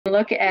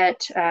look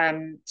at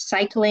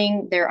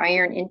cycling their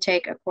iron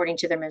intake according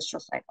to their menstrual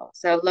cycle.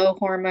 So low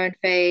hormone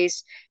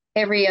phase,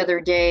 every other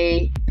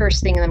day,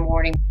 first thing in the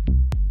morning.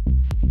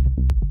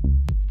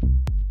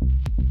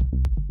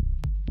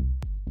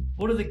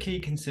 What are the key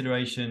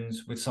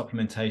considerations with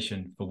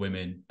supplementation for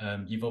women?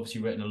 You've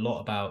obviously written a lot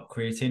about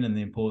creatine and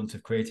the importance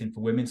of creatine for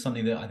women,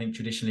 something that I think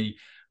traditionally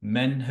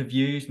men have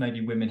used,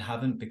 maybe women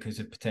haven't because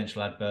of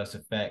potential adverse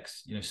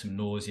effects, some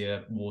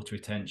nausea, water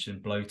retention,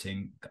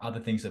 bloating,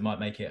 other things that might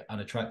make it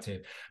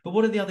unattractive. But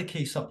what are the other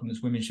key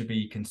supplements women should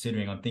be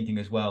considering? I'm thinking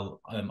as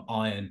well,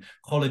 iron.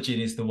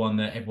 Collagen is the one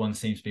that everyone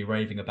seems to be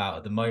raving about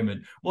at the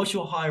moment. What's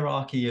your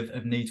hierarchy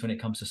of needs when it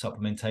comes to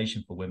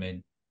supplementation for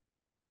women?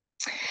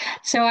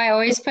 So I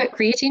always put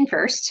creatine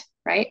first,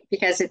 right?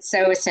 Because it's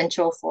so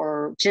essential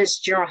for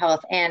just general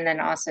health and then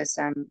also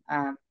some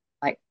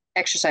like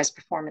exercise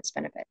performance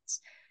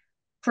benefits.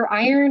 For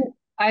iron,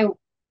 I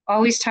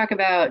always talk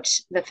about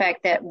the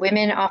fact that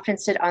women often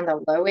sit on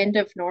the low end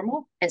of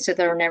normal, and so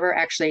they're never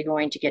actually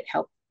going to get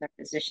help from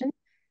their physician.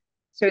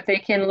 So if they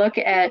can look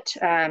at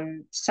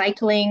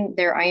cycling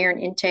their iron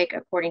intake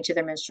according to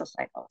their menstrual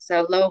cycle.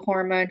 So low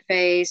hormone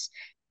phase,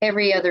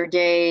 every other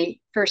day,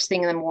 first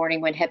thing in the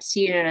morning when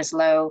hepcidin is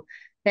low.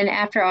 Then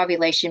after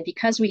ovulation,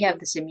 because we have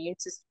this immune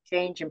system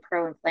change and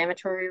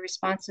pro-inflammatory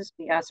responses,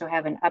 we also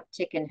have an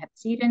uptick in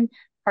hepcidin,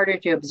 harder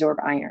to absorb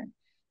iron.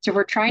 So if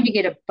we're trying to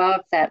get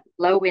above that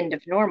low end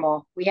of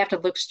normal, we have to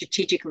look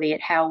strategically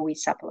at how we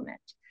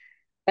supplement.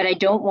 But I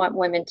don't want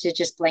women to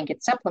just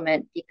blanket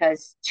supplement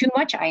because too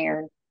much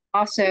iron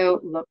also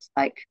looks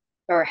like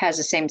or has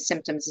the same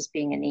symptoms as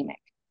being anemic.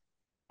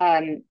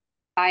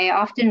 I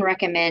often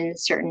recommend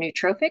certain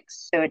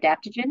nootropics, so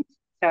adaptogens.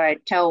 So I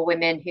tell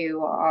women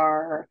who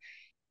are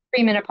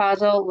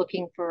premenopausal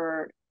looking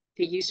for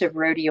the use of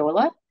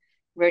rhodiola.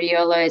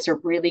 Rhodiola is a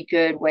really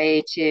good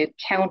way to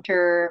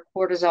counter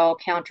cortisol,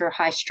 counter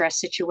high stress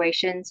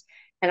situations,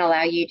 and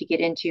allow you to get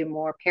into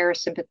more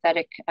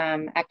parasympathetic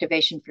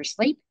activation for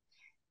sleep.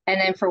 And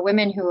then for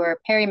women who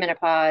are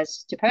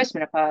perimenopause to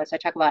postmenopause, I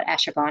talk about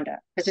ashwagandha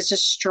because it's a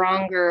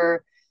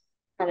stronger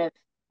kind of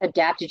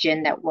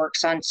adaptogen that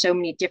works on so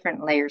many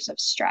different layers of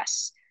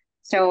stress.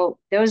 So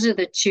those are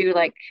the two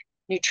like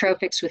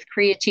nootropics with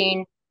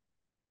creatine.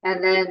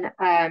 And then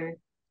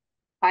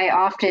I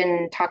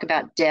often talk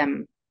about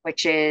DIM,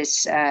 which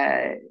is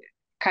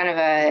kind of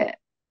a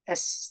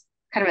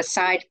kind of a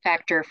side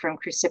factor from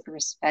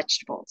cruciferous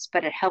vegetables,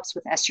 but it helps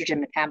with estrogen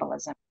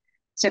metabolism.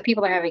 So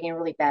people are having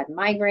really bad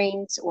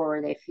migraines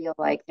or they feel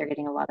like they're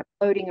getting a lot of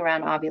bloating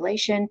around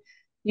ovulation.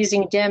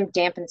 Using DIM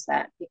dampens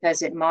that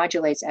because it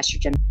modulates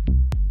estrogen.